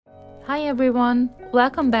Hi everyone,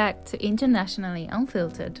 welcome back to Internationally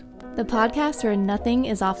Unfiltered, the podcast where nothing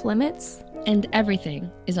is off limits and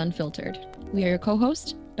everything is unfiltered. We are your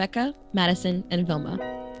co-hosts, Becca, Madison, and Vilma.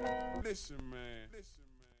 Listen, man.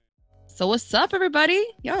 So what's up, everybody?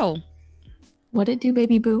 Yo. What it do,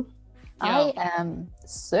 baby boo? Yo. I am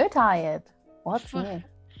so tired. What's new?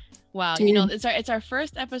 Wow, Dude. You know, it's our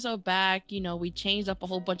first episode back. You know, we changed up a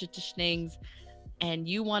whole bunch of things. And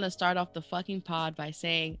you want to start off the fucking pod by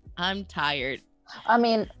saying, I'm tired. I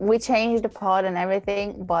mean, we changed the pod and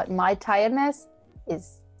everything, but my tiredness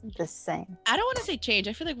is the same. I don't want to say change.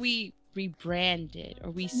 I feel like we rebranded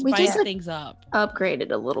or we spiced things up.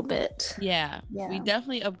 Upgraded a little bit. Yeah, we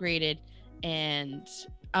definitely upgraded. And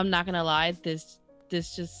I'm not going to lie, this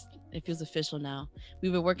just, it feels official now.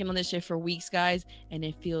 We've been working on this shit for weeks, guys. And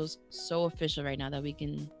it feels so official right now that we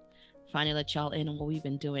can finally let y'all in on what we've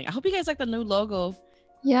been doing. I hope you guys like the new logo.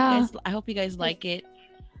 Yeah. I hope you guys like it.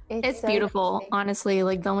 It's so beautiful, funny. Honestly.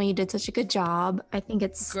 Like, Velma, you did such a good job. I think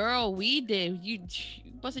it's... Girl, we did. You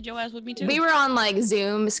busted your ass with me too. We were on like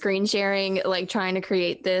Zoom screen sharing, like trying to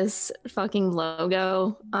create this fucking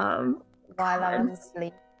logo. While I was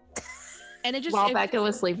asleep. And it just... While Becca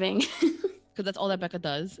was sleeping. Because that's all that Becca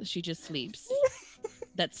does. She just sleeps.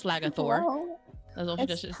 That's Slagathor. Well, that's all she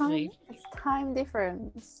does, just sleep. It's time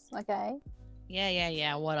difference, okay?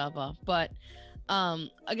 Yeah, whatever. But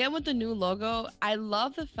again, with the new logo, I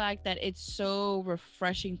love the fact that it's so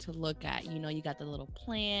refreshing to look at. You know, you got the little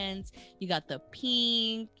plants, you got the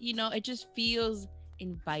pink, you know, it just feels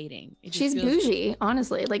inviting. She's bougie,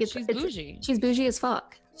 honestly. Like, she's bougie. She's bougie as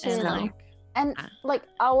fuck. The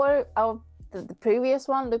previous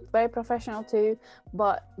one looked very professional too,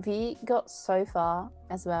 but we got so far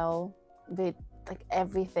as well with like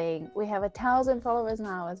everything. We have 1,000 followers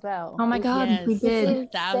now as well. Oh my god, yes, we did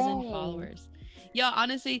 1,000 followers. Yo,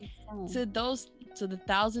 honestly, to the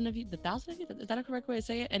 1,000 of you, is that a correct way to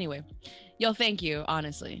say it? Anyway, yo, thank you,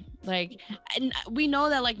 honestly. Like, and we know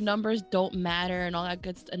that like numbers don't matter and all that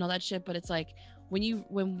good and all that shit, but it's like when you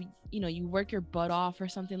work your butt off for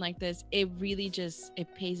something like this, it really just,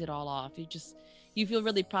 it pays it all off. You feel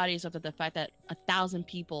really proud of yourself at the fact that 1,000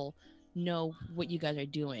 people know what you guys are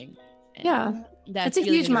doing. And yeah, that's a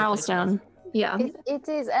huge milestone. Yeah, it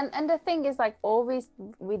is. And the thing is, like, always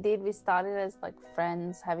we started as like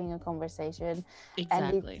friends having a conversation.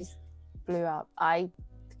 Exactly. And it just blew up. I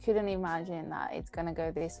couldn't imagine that it's gonna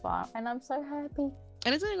go this far, and I'm so happy.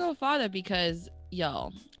 And it's gonna go farther because,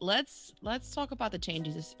 yo, let's talk about the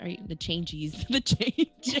changes. The changes.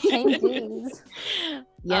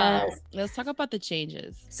 Yes. Let's talk about the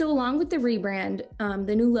changes. So along with the rebrand,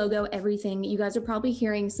 the new logo, everything, you guys are probably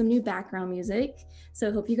hearing some new background music. So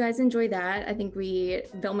I hope you guys enjoy that. I think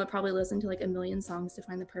Velma probably listened to like 1 million songs to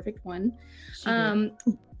find the perfect one.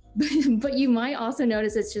 But you might also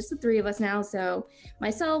notice it's just the three of us now. So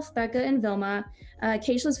myself, Becca, and Vilma.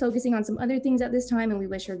 Keisha's focusing on some other things at this time, and we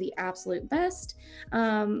wish her the absolute best.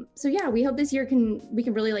 So yeah, we hope this year we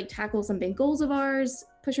can really like tackle some big goals of ours,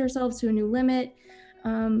 push ourselves to a new limit.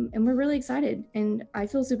 And we're really excited, and I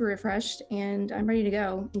feel super refreshed, and I'm ready to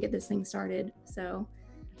go and get this thing started. So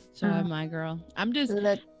am I, girl. I'm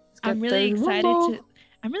really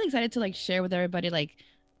excited to like share with everybody like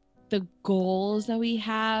the goals that we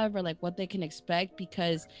have or like what they can expect,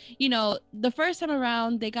 because you know the first time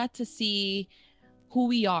around they got to see who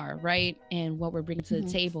we are, right, and what we're bringing to the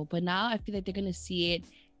table, but now I feel like they're gonna see it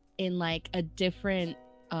in like a different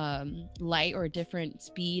light or a different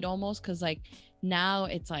speed almost, because like now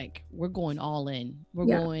it's like we're going all in,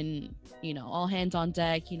 going, you know, all hands on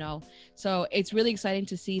deck, you know. So it's really exciting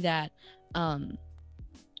to see that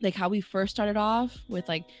like how we first started off with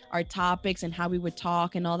like our topics and how we would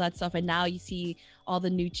talk and all that stuff, and now you see all the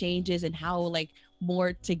new changes and how like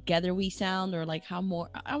more together we sound, or like how more,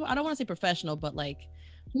 I don't want to say professional, but like,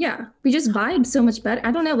 yeah, we just vibe so much better.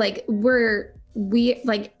 I don't know, like we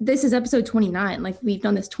like, this is episode 29, like we've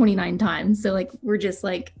done this 29 times, so like we're just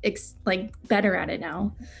like better at it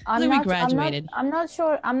now. I'm not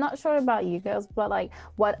sure about you girls, but like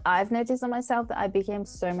what I've noticed on myself, that I became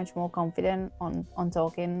so much more confident on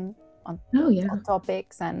talking on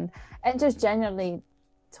topics and just generally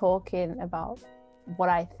talking about what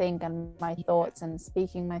I think and my thoughts and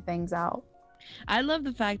speaking my things out. I love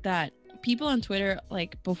the fact that people on Twitter,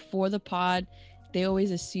 like before the pod, they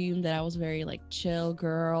always assumed that I was very like chill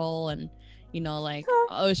girl, and you know, like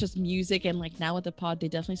oh, it's just music, and like now with the pod they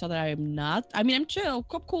definitely saw that I am not. I mean, I'm chill,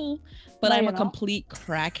 cool, but I'm a complete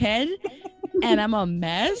crackhead and I'm a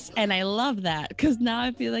mess, and I love that, because now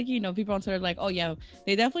I feel like, you know, people on Twitter are like, oh yeah,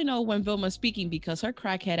 they definitely know when Vilma's speaking because her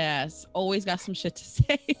crackhead ass always got some shit to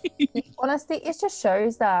say. Honestly, it just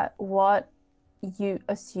shows that what you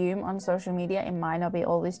assume on social media, it might not be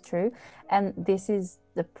always true. And this is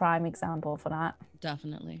the prime example for that.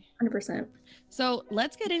 Definitely. 100%. So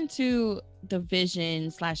let's get into the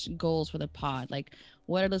vision / goals for the pod. Like,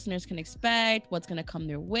 what our listeners can expect, what's going to come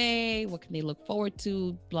their way, what can they look forward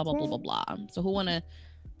to, blah, blah, blah, blah, blah. So who want to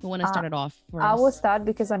start it off for I us? will start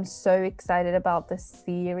because I'm so excited about the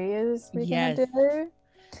series we're going to do.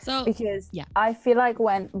 So, because I feel like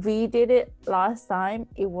when we did it last time,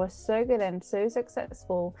 it was so good and so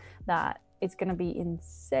successful that it's going to be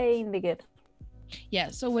insanely good. Yeah,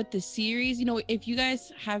 so with the series, you know, if you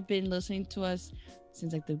guys have been listening to us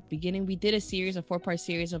since like the beginning, we did a 4-part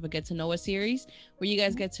series of a get to know us series where you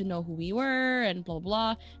guys get to know who we were and blah,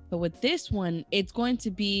 blah. But with this one, it's going to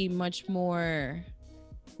be much more,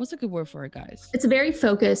 what's a good word for it, guys? It's a very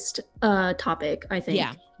focused topic, I think.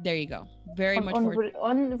 Yeah, there you go. Very much more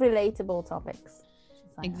on relatable topics.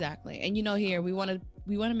 Exactly. And you know, here we want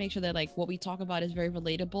to make sure that like what we talk about is very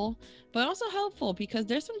relatable, but also helpful, because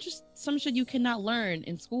there's some shit you cannot learn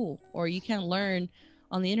in school or you can't learn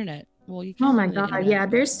on the internet. Well, you can't. Oh my God. Yeah.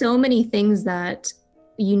 There's so many things that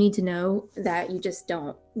you need to know that you just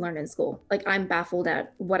don't learn in school. Like, I'm baffled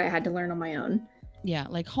at what I had to learn on my own. Yeah.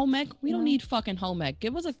 Like home ec. We don't need fucking home ec.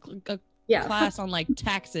 Give us a class on like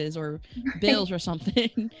taxes or bills or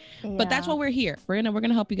something. But that's why we're here. We're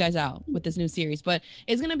gonna help you guys out with this new series, but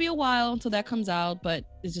it's gonna be a while until that comes out, but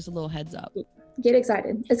it's just a little heads up. Get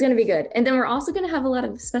excited. It's gonna be good. And then we're also gonna have a lot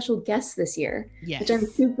of special guests this year, which I'm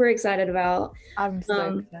super excited about. I'm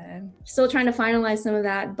so excited. Still trying to finalize some of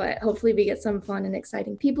that, but hopefully we get some fun and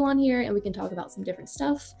exciting people on here and we can talk about some different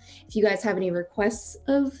stuff. If you guys have any requests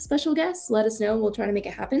of special guests, let us know. We'll try to make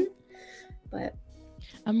it happen. But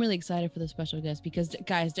I'm really excited for the special guest because,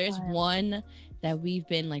 guys, there's one that we've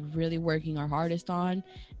been like really working our hardest on,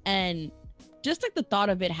 and just like the thought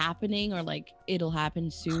of it happening or like it'll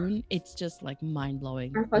happen soon, it's just like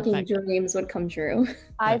mind-blowing. Our fucking dreams would come true.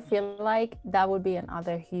 I feel like that would be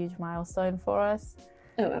another huge milestone for us.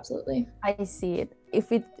 Oh, absolutely. I see it.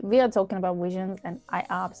 If we are talking about visions, and I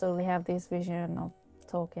absolutely have this vision of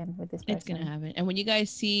talking with this person. It's gonna happen. And when you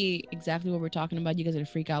guys see exactly what we're talking about, you guys are gonna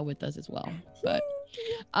freak out with us as well. But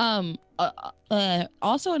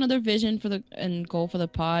also another vision for and goal for the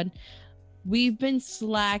pod, we've been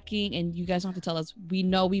slacking, and you guys don't have to tell us, we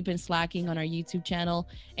know we've been slacking on our YouTube channel.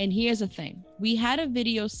 And here's the thing, we had a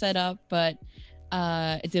video set up, but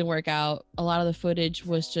it didn't work out. A lot of the footage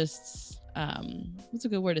was just what's a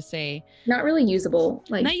good word to say, not really usable.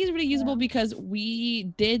 Like, not really usable, because we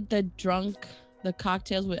did the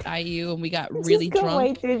cocktails with IU, and we got really drunk.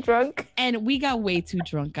 Way too drunk. And we got way too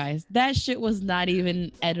drunk, guys. That shit was not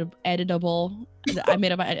even editable. I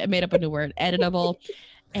made up a new word, editable,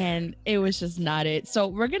 and it was just not it. So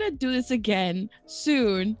we're gonna do this again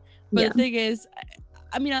soon. But the thing is,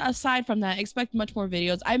 I mean, aside from that, expect much more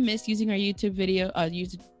videos. I miss using our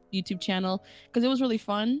YouTube channel because it was really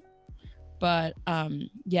fun. But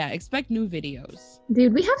expect new videos.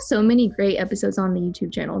 Dude, we have so many great episodes on the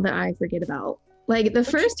YouTube channel that I forget about. Like, the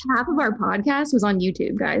first half of our podcast was on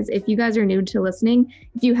YouTube, guys. If you guys are new to listening,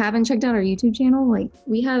 if you haven't checked out our YouTube channel, like,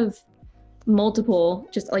 we have multiple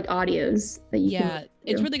just like audios that you can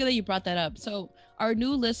it's really good that you brought that up. So our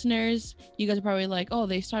new listeners, you guys are probably like, oh,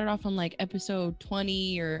 they started off on like episode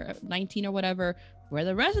 20 or 19 or whatever. Where are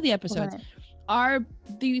the rest of the episodes? Right.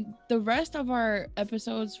 The rest of our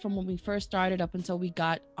episodes from when we first started up until we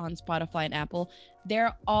got on Spotify and Apple,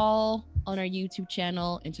 they're all on our YouTube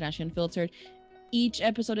channel, International Unfiltered. Each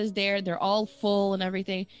episode is there. They're all full and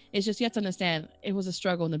everything. It's just, you have to understand, it was a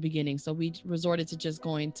struggle in the beginning, so we resorted to just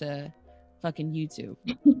going to fucking YouTube.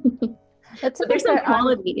 There's some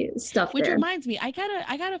quality stuff which there. Reminds me, I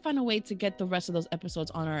gotta find a way to get the rest of those episodes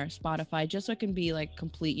on our Spotify, just so it can be like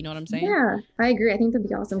complete. You know what I'm saying? Yeah, I agree. I think that'd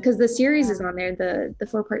be awesome because the series is on there, the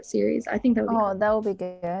 4-part series. I think that would be cool. That would be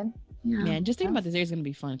good. Yeah. Man, just think about the series is gonna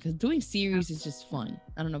be fun, because doing series is just fun.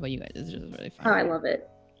 I don't know about you guys, it's just really fun. Oh, I love it.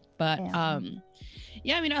 But I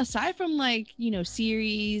mean, aside from like, you know,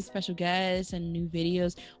 series, special guests, and new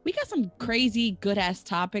videos, we got some crazy good ass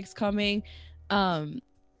topics coming.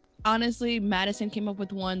 Honestly, Madison came up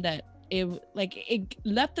with one that it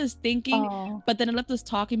left us thinking, but then it left us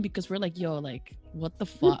talking, because we're like, yo, like, what the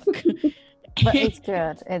fuck? But it's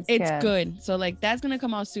good. It's good. So like, that's gonna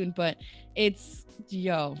come out soon, but it's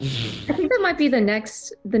I think that might be the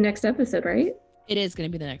next episode, right? It is going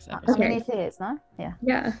to be the next episode. I mean, it is, no?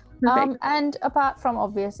 Yeah. And apart from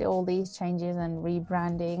obviously all these changes and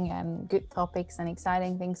rebranding and good topics and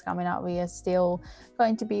exciting things coming up, we are still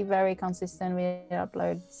going to be very consistent with our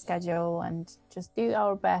upload schedule and just do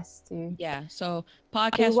our best to. Yeah. So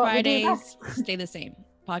podcast Fridays stay the same.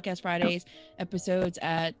 Podcast Fridays episodes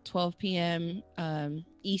at 12 p.m.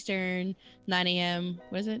 Eastern, 9 a.m.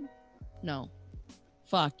 What is it? No.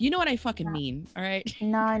 Fuck. You know what I fucking mean. All right.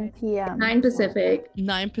 9 p.m. 9 Pacific.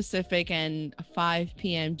 9 Pacific and 5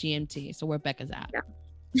 p.m. GMT. So where Becca's at. Yeah.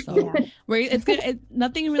 So it's good.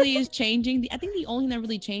 Nothing really is changing. I think the only thing that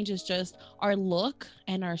really changes is just our look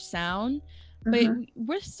and our sound. But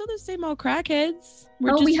we're still the same old crackheads.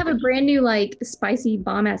 We have a brand new like spicy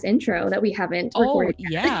bomb ass intro that we haven't recorded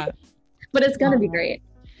yet. Yeah. But it's gonna be great.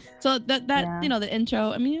 So that you know, the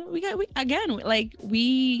intro, I mean, we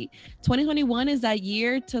 2021 is that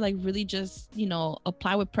year to like really just, you know,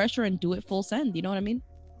 apply with pressure and do it full send. You know what I mean?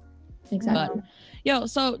 Exactly. But,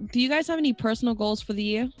 so do you guys have any personal goals for the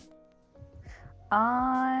year?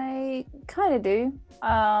 I kind of do.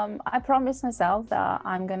 I promised myself that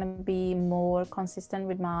I'm gonna be more consistent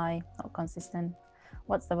with my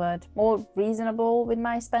more reasonable with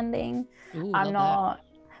my spending. Ooh, I'm not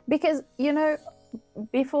because, you know,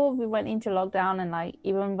 before we went into lockdown, and like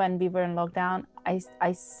even when we were in lockdown, I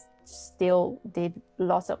still did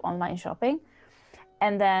lots of online shopping,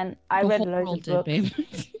 and then I read loads of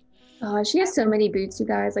books. She has so many boots, you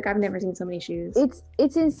guys. Like, I've never seen so many shoes.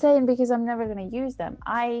 It's insane because I'm never going to use them.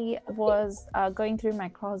 I was going through my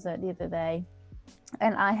closet the other day,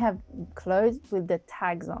 and I have clothes with the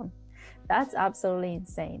tags on. That's absolutely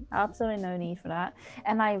insane. Absolutely no need for that.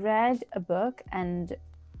 And I read a book, and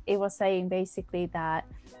it was saying basically that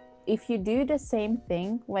if you do the same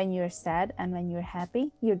thing when you're sad and when you're happy,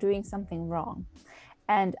 you're doing something wrong.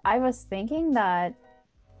 And I was thinking that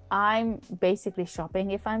I'm basically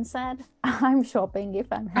shopping if I'm sad. I'm shopping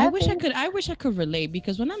if I'm happy. I wish I could relate,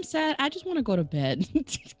 because when I'm sad, I just want to go to bed.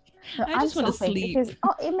 I just want to sleep. Because,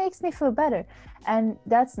 it makes me feel better. And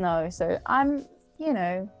that's no. So I'm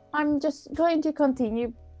just going to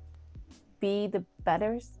continue be my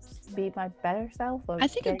better self. I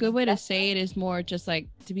think a good way to say it is more just like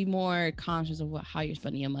to be more conscious of how you're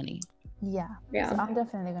spending your money. Yeah. So I'm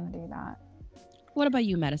definitely going to do that. What about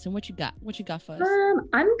you, Madison? What you got for us?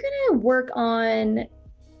 I'm gonna work on,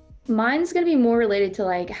 mine's gonna be more related to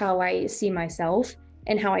like how I see myself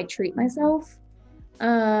and how I treat myself.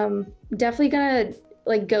 Definitely gonna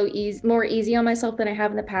like go more easy on myself than I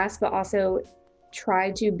have in the past, but also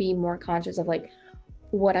try to be more conscious of like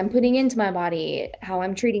what I'm putting into my body, how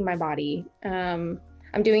I'm treating my body. I'm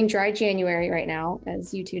doing dry January right now,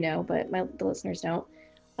 as you two know, but the listeners don't.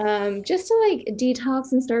 Just to like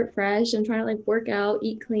detox and start fresh. I'm trying to like work out,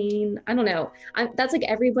 eat clean. I don't know. That's like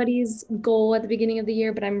everybody's goal at the beginning of the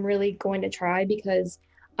year, but I'm really going to try, because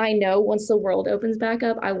I know once the world opens back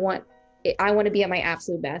up, I want to be at my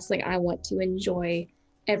absolute best. Like, I want to enjoy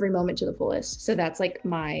every moment to the fullest. So that's like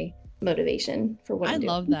my motivation for what I'm doing.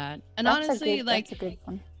 I love that. And that's honestly, that's a good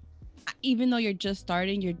one. Even though you're just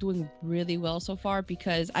starting, you're doing really well so far,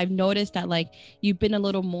 because I've noticed that like you've been a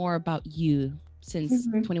little more about you since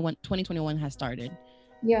 2021 has started.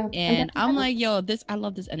 Yeah. And I'm like, yo, I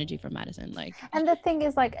love this energy from Madison. Like, and the thing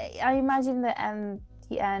is, like, I imagine the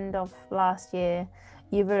end of last year,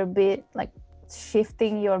 you were a bit like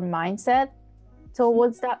shifting your mindset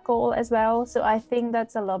towards that goal as well. So I think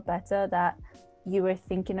that's a lot better that you were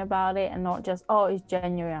thinking about it and not just, oh, it's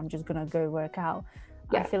January, I'm just gonna go work out.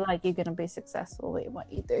 I feel like you're gonna be successful with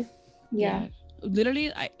what you do. Yeah.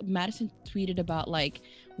 Literally, Madison tweeted about like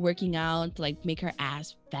working out to like make her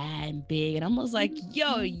ass fat and big, and I was like,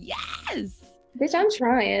 yo, yes, bitch, I'm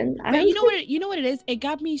trying. But you know what it is, it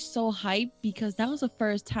got me so hyped, because that was the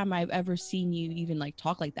first time I've ever seen you even like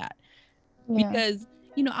talk like that. Because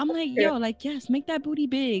you know, I'm like, yo, like, yes, make that booty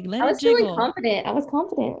big, let it jiggle. Really confident. I was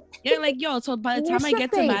confident. Yeah, like, yo, so by the time I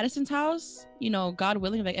get to Madison's house, you know, God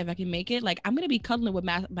willing, if I can make it, like, I'm gonna be cuddling with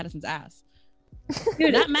Madison's ass.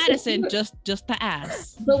 Dude, not Madison, just the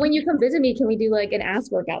ass. But when you come visit me, can we do like an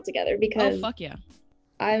ass workout together? Because fuck yeah,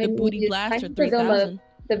 the booty blast or 3,000.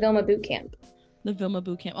 The Vilma boot camp. The Vilma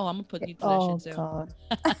boot camp. Oh, I'm gonna put you through that shit too. God.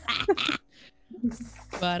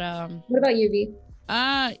 But what about you, V?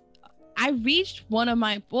 I reached one of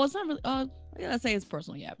my. Well, it's not really. Let's say it's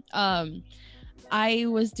personal. Yeah. I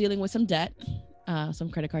was dealing with some debt, some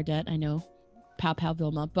credit card debt. I know, pow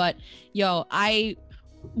Vilma. But yo,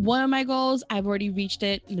 one of my goals, I've already reached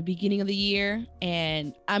it in the beginning of the year,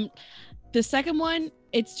 and the second one,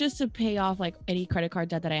 it's just to pay off like any credit card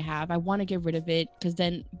debt that I have. I want to get rid of it, because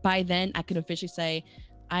by then I can officially say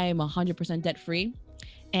I am 100% debt free,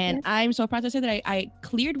 and I'm so proud to say that I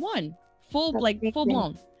cleared one full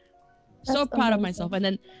blown. So proud of myself. And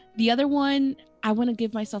then the other one, I want to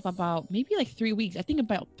give myself about maybe like 3 weeks. I think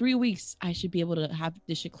about 3 weeks I should be able to have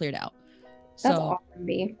this shit cleared out. That's awesome,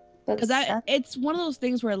 B. Because it's one of those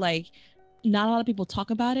things where like not a lot of people talk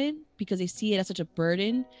about it because they see it as such a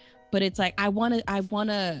burden, but it's like I want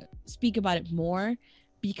to speak about it more,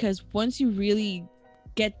 because once you really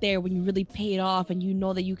get there, when you really pay it off and you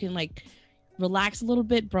know that you can like relax a little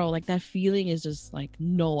bit, bro, like that feeling is just like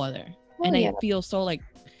no other. I feel so like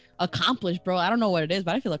accomplished, bro. I don't know what it is,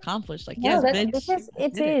 but I feel accomplished. Like, yes, bitch. Because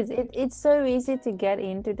it's so easy to get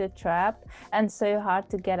into the trap and so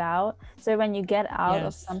hard to get out. So when you get out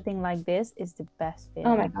of something like this, it's the best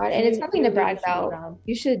feeling. Oh my god, and it's something to brag about.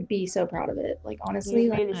 You should be so proud of it. Like,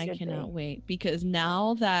 honestly, really I cannot wait, because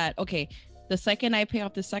now that the second I pay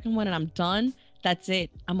off the second one and I'm done, that's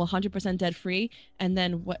it. I'm 100% debt free, and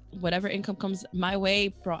then whatever income comes my way,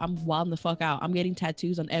 bro, I'm wilding the fuck out. I'm getting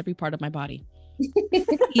tattoos on every part of my body.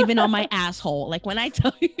 Even on my asshole. Like, when I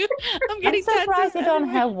tell you, I'm getting tattoos. I'm surprised you don't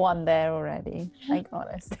have one there already. Like,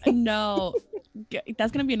 honestly. No,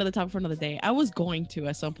 that's gonna be another topic for another day. I was going to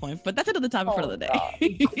at some point, but that's another topic for another day.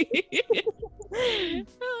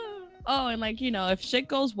 Oh, and like, you know, if shit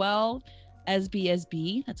goes well,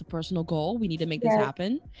 SBSB, that's a personal goal. We need to make this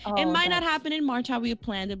happen. It might not happen in March how we have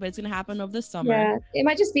planned it, but it's gonna happen over the summer. Yeah, it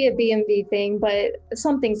might just be a BMV thing, but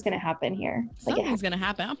something's gonna happen here. Something's gonna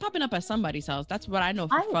happen. I'm popping up at somebody's house. That's what I know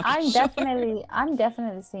for I'm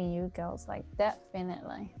definitely seeing you girls, like,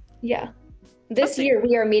 definitely. Yeah. This year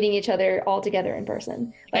we are meeting each other all together in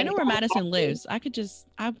person. Like, I know where Madison lives. I'll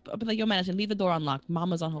be like, yo, Madison, leave the door unlocked.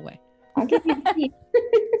 Mama's on her way. I'll give you the key.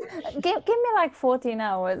 Give me like 14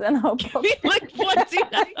 hours and I'll give me like 14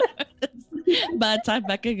 hours. By the time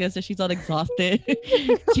Becca gets there, she's all exhausted.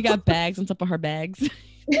 She got bags on top of her bags.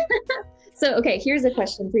 So, okay, here's a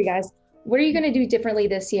question for you guys. What are you going to do differently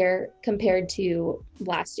this year compared to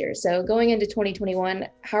last year? So going into 2021,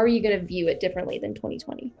 how are you going to view it differently than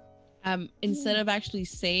 2020? Instead of actually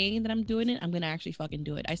saying that I'm doing it, I'm gonna actually fucking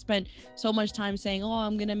do it. I spent so much time saying, oh,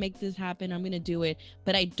 I'm gonna make this happen, I'm gonna do it,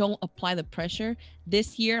 but I don't apply the pressure.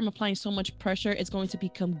 This year I'm applying so much pressure, it's going to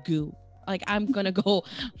become goo. Like, I'm gonna go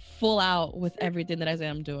full out with everything that I say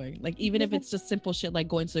I'm doing. Like, even if it's just simple shit like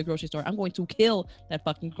going to the grocery store, I'm going to kill that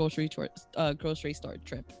fucking grocery store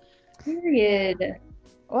trip. Period.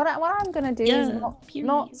 What I'm gonna do is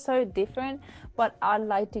not so different, but I'd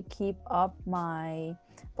like to keep up my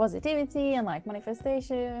positivity and like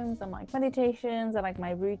manifestations and like meditations and like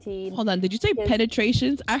my routine. Hold on, did you say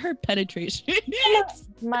penetrations? I heard penetration.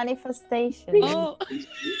 Manifestation. Oh,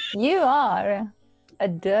 you are a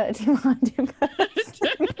dirty minded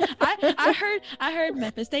person. I heard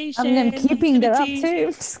manifestation. I'm keeping that up too.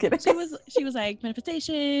 Just kidding. She was like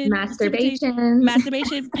manifestation,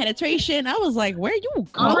 masturbation, penetration. I was like, where you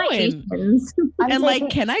going? And like,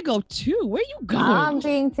 can I go too? Where you going? I'm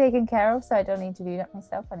being taken care of, so I don't need to do that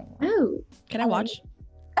myself anymore. Oh, can I watch?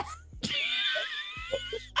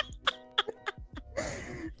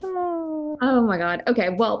 Oh my god. Okay,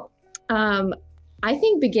 well, I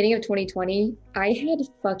think beginning of 2020, I had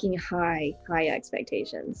fucking high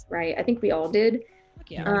expectations, right? I think we all did.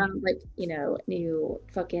 Yeah. Like, you know, new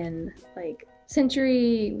fucking like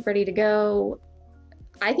century, ready to go.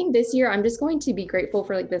 I think this year I'm just going to be grateful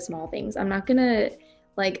for like the small things. I'm not gonna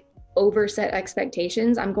like overset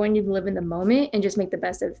expectations. I'm going to live in the moment and just make the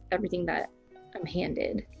best of everything that I'm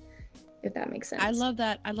handed, if that makes sense. I love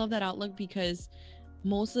that outlook, because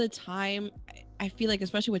most of the time I feel like,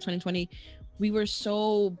 especially with 2020, we were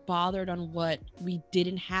so bothered on what we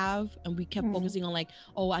didn't have, and we kept focusing on like,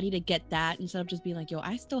 oh, I need to get that, instead of just being like, yo,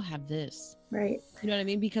 I still have this. Right. You know what I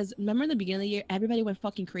mean? Because remember in the beginning of the year, everybody went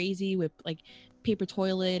fucking crazy with like paper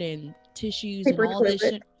toilet and tissues and all this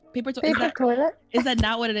shit. Paper toilet? Is that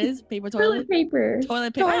not what it is? Paper toilet?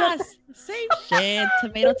 Toilet paper. Ah, same shit.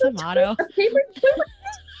 Tomato. Paper toilet?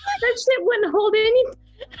 That shit wouldn't hold anything.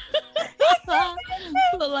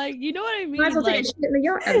 But like, you know what I mean? Like, shit in the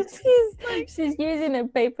yard. She's using a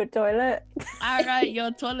paper toilet. All right,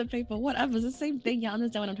 yo, toilet paper, whatever. It's the same thing. Y'all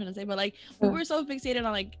understand what I'm trying to say? But like, we were so fixated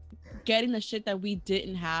on like getting the shit that we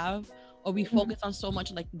didn't have, or we focused on so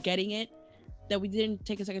much like getting it, that we didn't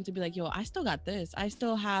take a second to be like, yo, I still got this. I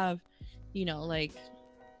still have, you know, like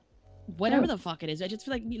whatever the fuck it is. I just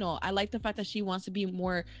feel like, you know, I like the fact that she wants to be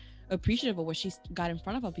more appreciative of what she's got in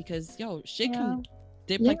front of her, because yo, shit can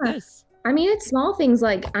dip like this. I mean, it's small things.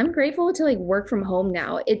 Like, I'm grateful to like work from home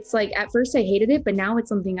now. It's like, at first I hated it, but now it's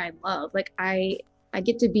something I love. Like, I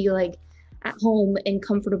get to be like at home and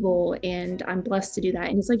comfortable, and I'm blessed to do that.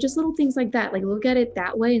 And it's like just little things like that. Like, look at it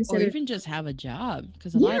that way instead of even just have a job,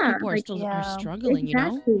 because a lot of people are like, still are struggling.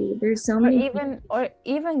 Exactly. You know, there's so many. Or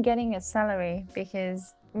even getting a salary,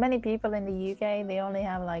 because many people in the UK, they only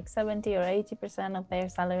have like 70 or 80% of their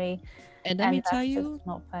salary. And let me tell you,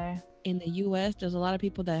 not fair. In the US, there's a lot of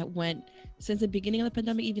people that went since the beginning of the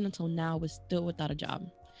pandemic, even until now, was still without a job.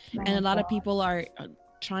 And a lot of people are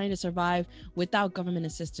trying to survive without government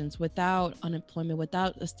assistance, without unemployment,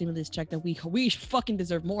 without a stimulus check that we fucking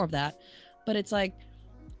deserve more of that. But it's like,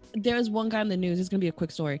 there's one guy in the news, it's gonna be a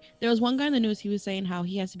quick story. There was one guy in the news, he was saying how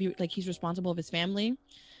he has to be like, he's responsible of his family.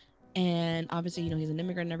 And obviously, he's an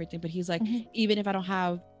immigrant and everything, but he's like, even if I don't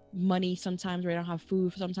have money sometimes, or I don't have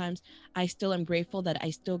food sometimes, I still am grateful that I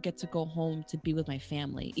still get to go home to be with my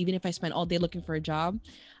family. Even if I spend all day looking for a job,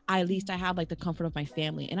 at least I have like the comfort of my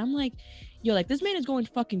family. And I'm like, yo, like this man is going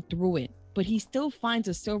fucking through it, but he still finds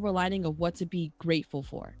a silver lining of what to be grateful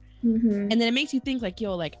for. And then it makes you think like,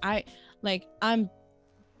 yo, I'm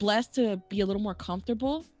blessed to be a little more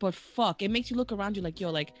comfortable, but fuck, it makes you look around you like, yo,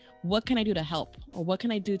 like what can I do to help, or what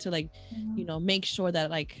can I do to like make sure that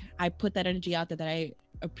like I put that energy out there, that I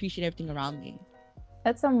appreciate everything around me.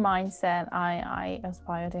 That's a mindset I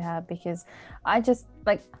aspire to have, because I just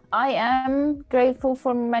like, I am grateful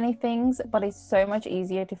for many things, but it's so much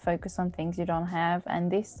easier to focus on things you don't have,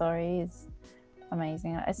 and this story is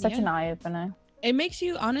amazing. It's such an eye-opener. It makes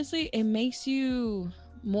you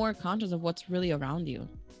more conscious of what's really around you.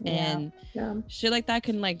 And shit like that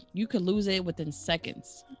can like, you could lose it within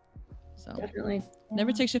seconds. So definitely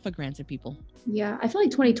never take shit for granted, people. Yeah, I feel like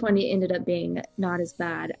 2020 ended up being not as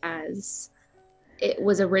bad as it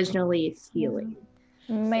was originally feeling.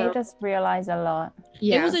 Made us realize a lot.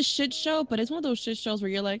 Yeah, it was a shit show, but it's one of those shit shows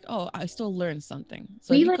where you're like, oh, I still learned something.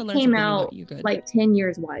 So we came out like 10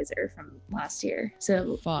 years wiser from last year.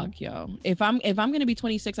 So fuck, yo, if I'm gonna be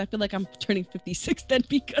 26, I feel like I'm turning 56 then,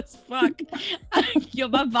 because fuck, yo,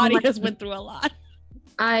 my body has went through a lot.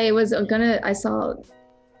 I was gonna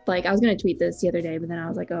tweet this the other day, but then I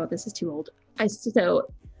was like, oh, this is too old. So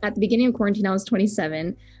at the beginning of quarantine, I was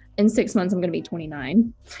 27. In 6 months, I'm gonna be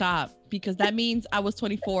 29. Stop, because that means I was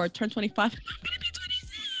 24, turned 25, and I'm gonna be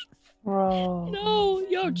 26. Bro. No,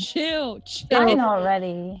 yo, chill. I'm not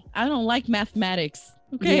ready. I don't like mathematics.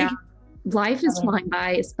 Okay. Yeah. Life is flying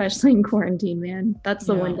by, especially in quarantine, man. That's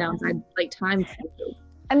the one downside. Like time.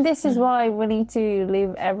 And this is why we need to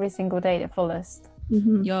live every single day to the fullest.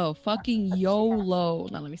 Yo, fucking YOLO.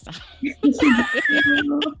 Now let me stop.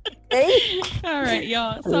 All right,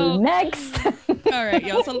 y'all. So next. All right,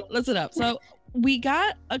 y'all. So listen up. So we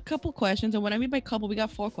got a couple questions, and when I mean by couple, we got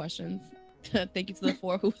 4 questions. Thank you to the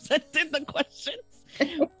 4 who sent in the questions.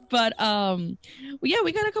 But we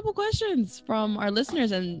got a couple questions from our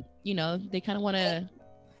listeners, and they kind of want to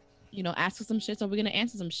ask us some shit, so we're gonna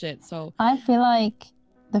answer some shit. So I feel like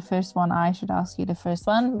the first one, I should ask you the first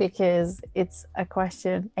one, because it's a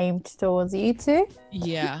question aimed towards you two.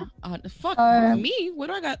 Yeah. Fuck me. What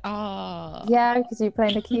do I got? Yeah, because you're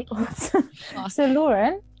playing the keyboards. So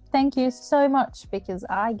Lauren, thank you so much, because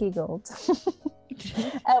I giggled.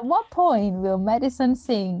 At what point will Madison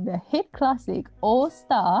sing the hit classic All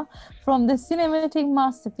Star from the cinematic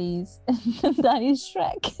masterpiece that is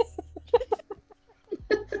Shrek?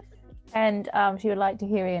 And she would like to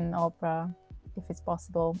hear it in opera, if it's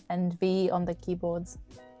possible, and be on the keyboards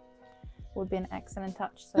would be an excellent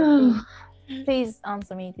touch. So please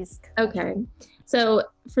answer me this question. Okay, so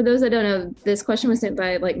for those that don't know, this question was sent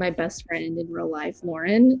by like my best friend in real life,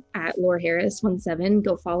 Lauren at Laura Harris 17.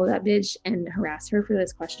 Go follow that bitch and harass her for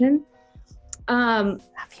this question. Love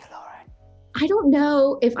you, Lauren. I don't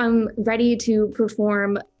know if I'm ready to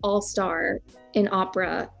perform All Star in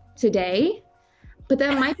opera today, but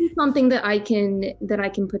that might be something that I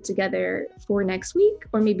can put together for next week,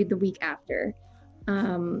 or maybe the week after.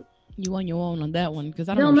 You on your own on that one, because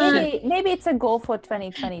I don't know shit. Maybe it's a goal for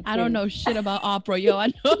 2022. I don't know shit about opera, yo. I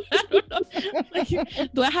don't know. Like,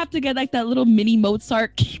 do I have to get like that little mini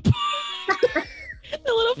Mozart keyboard? The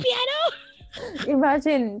little piano?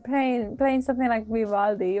 Imagine playing something like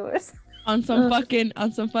Vivaldi or something. on some fucking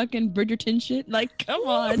Bridgerton shit. Like, come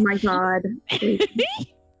on. Oh my god.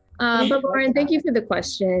 But Lauren, thank you for the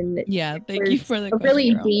question. Yeah, thank you for the question,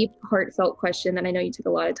 really girl. Deep, heartfelt question that I know you took a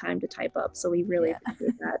lot of time to type up. So we really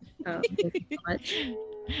appreciate that. Thank you so much.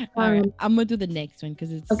 All right, I'm gonna do the next one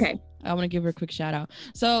because it's okay. I want to give her a quick shout out.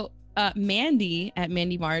 So Mandy at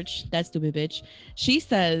Mandy March, that stupid bitch, she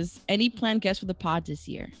says, any planned guests for the pod this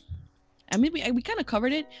year? I mean, we kind of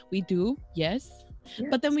covered it. We do, yes.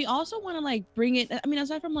 But then we also want to like bring it, I mean,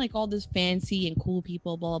 aside from like all this fancy and cool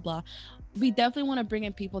people, blah, blah, blah, we definitely want to bring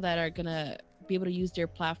in people that are going to be able to use their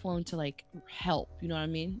platform to like help. You know what I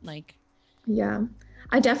mean? Like, yeah.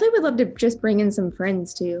 I definitely would love to just bring in some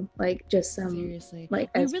friends too. Like just some seriously. Like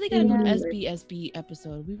we really gotta do an SB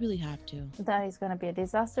episode. We really have to. That is gonna be a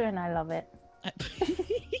disaster and I love it.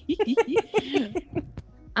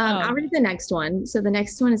 I'll read the next one. So the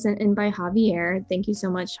next one is sent in by Javier. Thank you so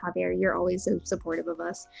much, Javier. You're always so supportive of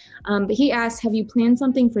us. But he asked, have you planned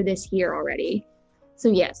something for this year already? So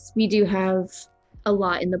yes, we do have a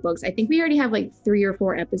lot in the books. I think we already have like 3 or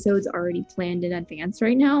 4 episodes already planned in advance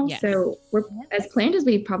right now. Yes. So we're as planned as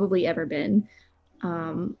we've probably ever been.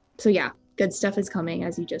 So yeah, good stuff is coming,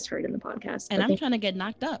 as you just heard in the podcast. And I'm trying to get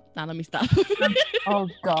knocked up. Now let me stop. Oh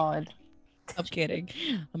God. I'm kidding.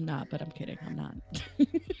 I'm not, but I'm kidding. I'm not.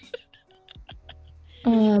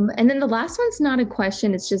 And then the last one's not a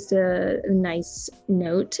question. It's just a nice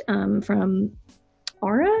note from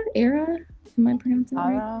Ara. Am I pronouncing it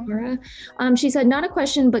right? Ara. She said, not a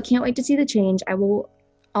question, but can't wait to see the change. I will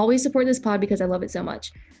always support this pod because I love it so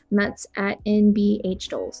much. And that's at NBH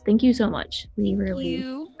Doles. Thank you so much. We really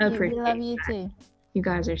appreciate it. We love you too. You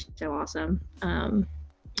guys are so awesome.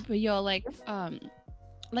 But yo, like a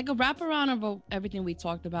wraparound of everything we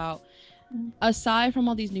talked about, aside from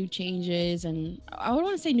all these new changes, and I don't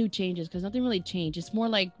want to say new changes because nothing really changed. It's more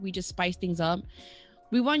like we just spice things up.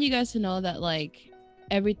 We want you guys to know that like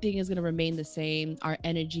everything is going to remain the same. Our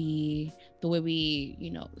energy, the way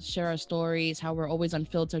we, share our stories, how we're always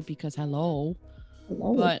unfiltered because hello.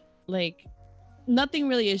 But like nothing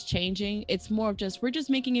really is changing. It's more of just, we're just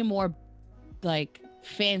making it more like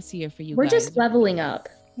fancier for you guys. We're just leveling up.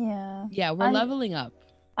 Yeah, we're leveling up.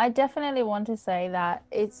 I definitely want to say that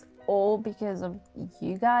it's all because of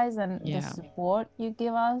you guys and the support you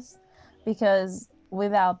give us, because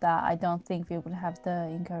without that I don't think we would have the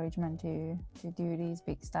encouragement to do these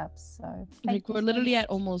big steps. So like we're literally at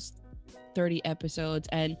almost 30 episodes,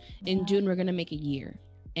 and in June we're gonna make a year,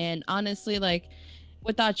 and honestly, like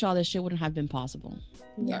without y'all this shit wouldn't have been possible.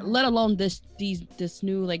 Let alone this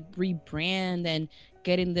new like rebrand and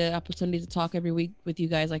getting the opportunity to talk every week with you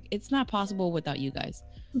guys. Like it's not possible without you guys.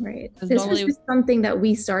 Right. This was just something that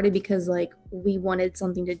we started because like we wanted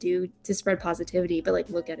something to do to spread positivity, but like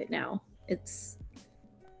look at it now. It's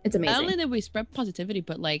amazing. Not only that we spread positivity,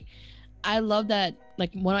 but like I love that,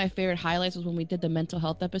 like one of my favorite highlights was when we did the mental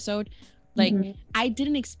health episode. Like I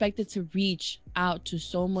didn't expect it to reach out to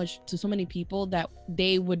so many people that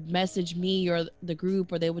they would message me or the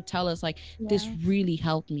group, or they would tell us like this really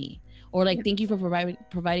helped me, or like thank you for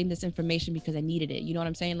providing this information because I needed it. You know what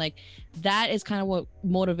I'm saying? Like that is kind of what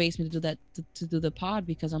motivates me to do that, to do the pod,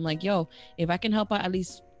 because I'm like, yo, if I can help out at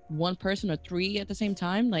least one person or 3 at the same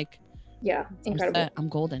time, like incredible. I'm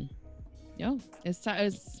golden. Yo, it's time.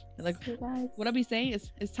 It's like what I be saying.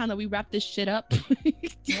 It's time that we wrap this shit up.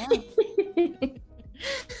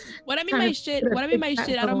 What I mean by shit,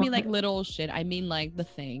 I don't mean like little shit. I mean like the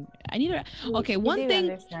thing. I need to. Okay, one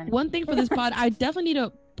thing for this pod, I definitely need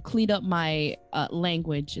to clean up my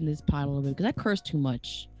language in this pod a little bit because I curse too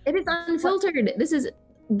much. It is unfiltered. This is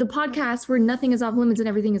the podcast where nothing is off limits and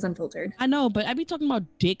everything is unfiltered. I know, but I be talking about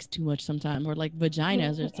dicks too much sometimes, or like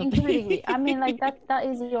vaginas or something. I mean, like that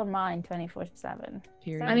is your mind 24/7.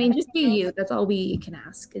 Period. I mean, just be you. That's all we can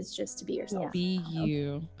ask, is just to be yourself. Be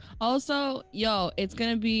you. Also, yo, it's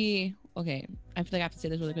gonna be okay. I feel like I have to say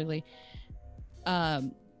this really quickly.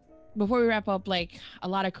 Before we wrap up, like a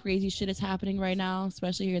lot of crazy shit is happening right now,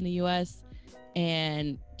 especially here in the US.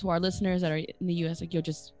 And to our listeners that are in the US, like, yo,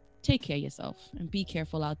 just take care of yourself and be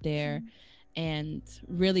careful out there, and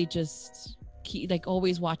really just keep, like,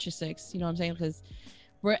 always watch your 6. You know what I'm saying? Because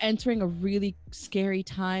we're entering a really scary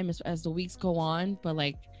time as the weeks go on. But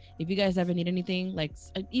like, if you guys ever need anything, like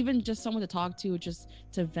even just someone to talk to, just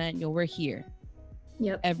to vent, yo, we're here.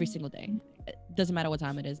 Every single day. It doesn't matter what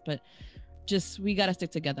time it is, but just we gotta stick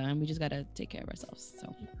together and we just gotta take care of ourselves.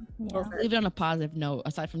 So leave it on a positive note,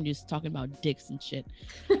 aside from just talking about dicks and shit.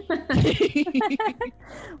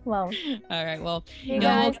 Well, all right, well, see you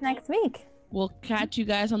guys next week. We'll catch you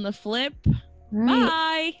guys on the flip.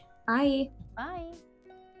 Right. Bye. Bye.